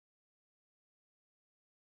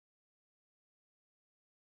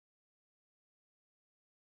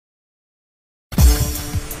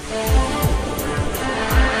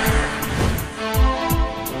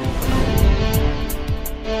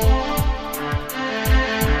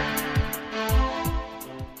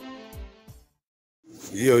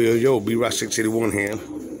Yo, B-Rock 681 here.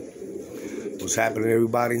 What's happening,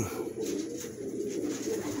 everybody?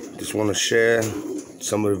 Just want to share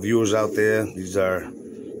some of the viewers out there. These are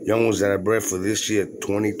young ones that I bred for this year,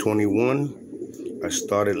 2021. I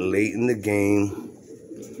started late in the game,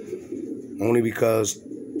 only because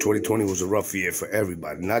 2020 was a rough year for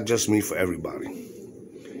everybody. Not just me, for everybody.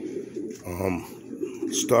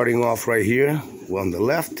 Starting off right here, well, on the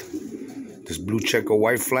left, this blue checker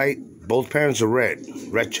white flight. Both parents are red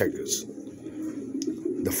checkers.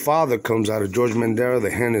 The father comes out of George Mandera. The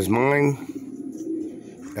hen is mine.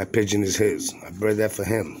 That pigeon is his. I bred that for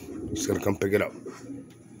him. He's gonna come pick it up.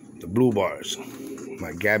 The blue bars,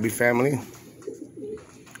 my Gabby family.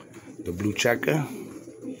 The blue checker.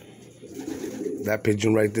 That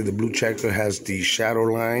pigeon right there, the blue checker, has the shadow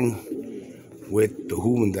line with the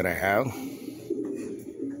Hooman that I have.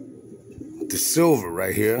 The silver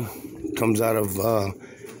right here comes out of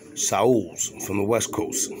Saul's from the West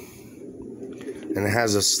Coast. And it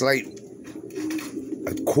has a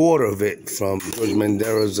quarter of it from George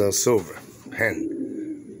Mandera's silver hen.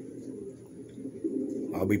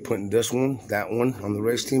 I'll be putting this one, that one on the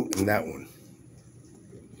race team, and that one.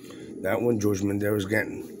 That one George Mandera's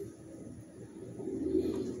getting.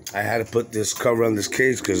 I had to put this cover on this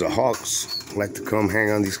cage because the hawks like to come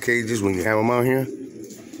hang on these cages when you have them out here.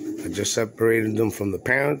 I just separated them from the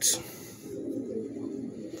parents.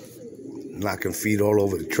 Knocking feed all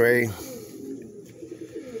over the tray.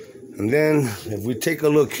 And then, if we take a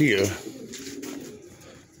look here,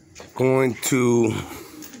 going to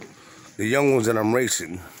the young ones that I'm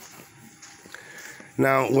racing.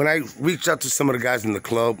 Now, when I reached out to some of the guys in the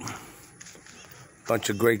club, bunch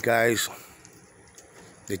of great guys,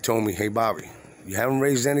 they told me, hey, Bobby, you haven't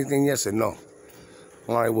raised anything yet? I said, no.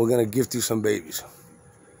 All right, we're going to gift you some babies.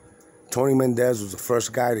 Tony Mendez was the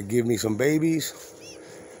first guy to give me some babies.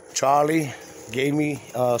 Charlie gave me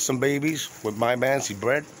some babies with my bands he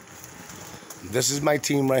bred. This is my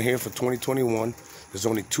team right here for 2021. There's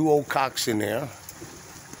only 2 old cocks in there.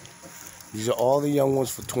 These are all the young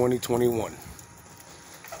ones for 2021.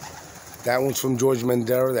 That one's from George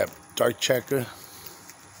Mandera, that dark checker.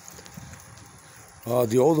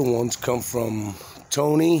 The older ones come from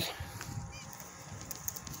Tony.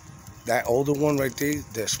 That older one right there,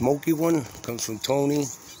 that smoky one, comes from Tony.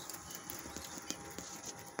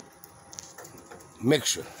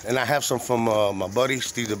 Mixture. And I have some from my buddy,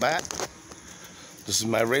 Steve the Bat. This is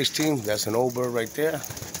my race team. That's an old bird right there.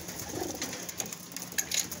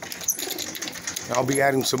 I'll be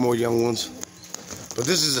adding some more young ones. But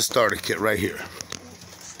this is a starter kit right here.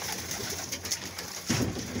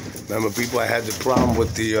 Remember, people, I had the problem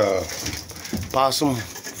with the possum.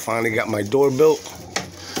 Finally got my door built.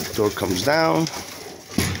 Door comes down.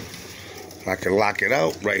 I can lock it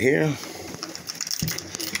out right here.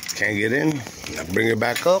 Can't get in. I bring it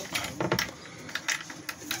back up.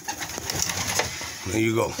 There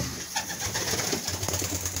you go.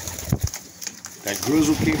 That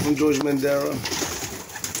grizzle came from George Mandera.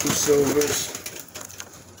 2 silvers.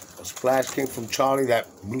 A splash came from Charlie. That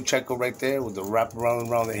blue checker right there with the wrap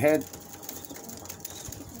around the head.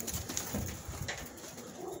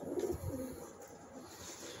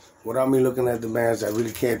 Without me looking at the bands, I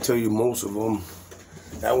really can't tell you most of them.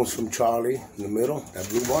 That one's from Charlie in the middle, that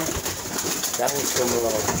blue bar. That one's from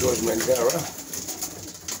George Mandera.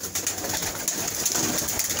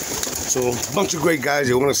 So, a bunch of great guys,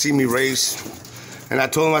 they want to see me race. And I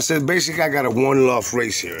told them, I said, basically, I got a One Loft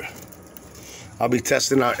race here. I'll be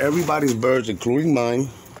testing out everybody's birds, including mine.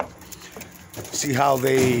 See how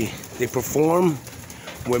they perform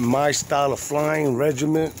with my style of flying,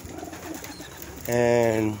 regiment,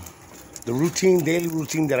 and the daily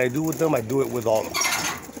routine that I do with them, I do it with all of them.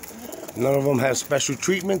 None of them have special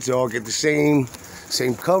treatments. They all get the same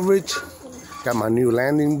coverage. Got my new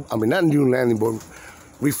not new landing board,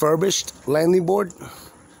 refurbished landing board.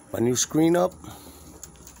 My new screen up.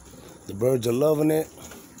 The birds are loving it.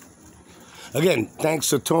 Again, thanks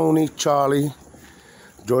to Tony, Charlie,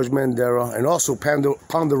 George Mandera, and also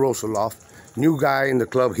Ponderosa Loft. New guy in the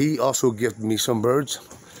club. He also gifted me some birds.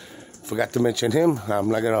 Forgot to mention him. I'm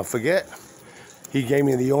not gonna forget. He gave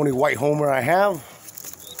me the only white homer I have.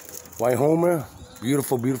 White homer,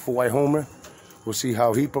 beautiful, beautiful white homer. We'll see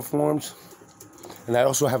how he performs. And I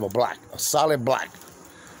also have a solid black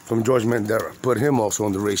from George Mandera. Put him also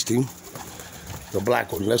on the race team. The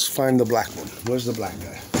black one. Let's find the black one. Where's the black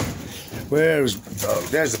guy? There's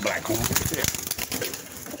the black one.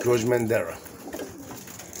 Yeah. George Mandera.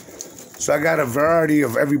 So I got a variety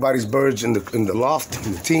of everybody's birds in the loft,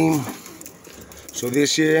 in the team. So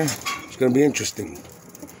this year, it's gonna be interesting.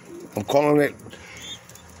 I'm calling it,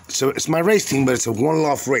 so it's my race team, but it's a One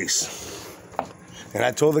Loft race. And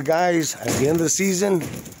I told the guys at the end of the season,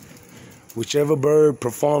 whichever bird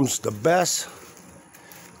performs the best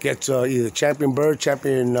gets either champion bird,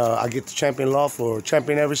 champion, I get the champion loft or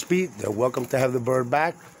champion every speed. They're welcome to have the bird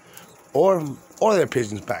back or their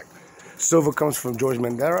pigeons back. Silver comes from George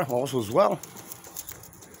Mandera also as well.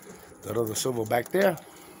 That other silver back there.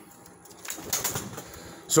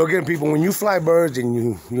 So again, people, when you fly birds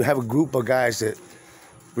and you have a group of guys that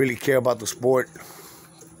really care about the sport,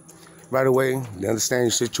 right away, they understand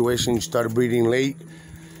your situation, you started breeding late.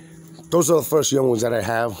 Those are the first young ones that I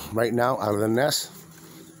have right now out of the nest.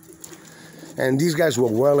 And these guys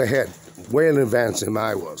were well ahead, way in advance than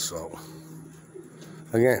I was. So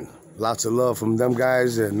again, lots of love from them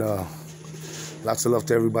guys, and lots of love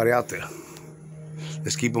to everybody out there.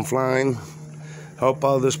 Let's keep them flying, help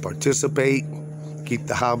others, participate, keep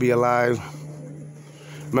the hobby alive.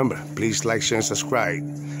 Remember, please like, share, and subscribe.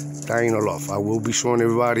 Taino Loft. I will be showing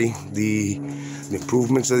everybody the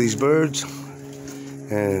improvements of these birds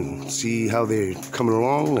and see how they're coming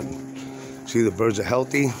along, and see the birds are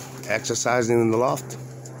healthy, exercising in the loft.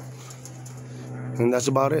 And that's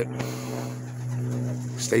about it.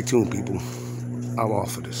 Stay tuned, people. I'm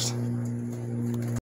off of this.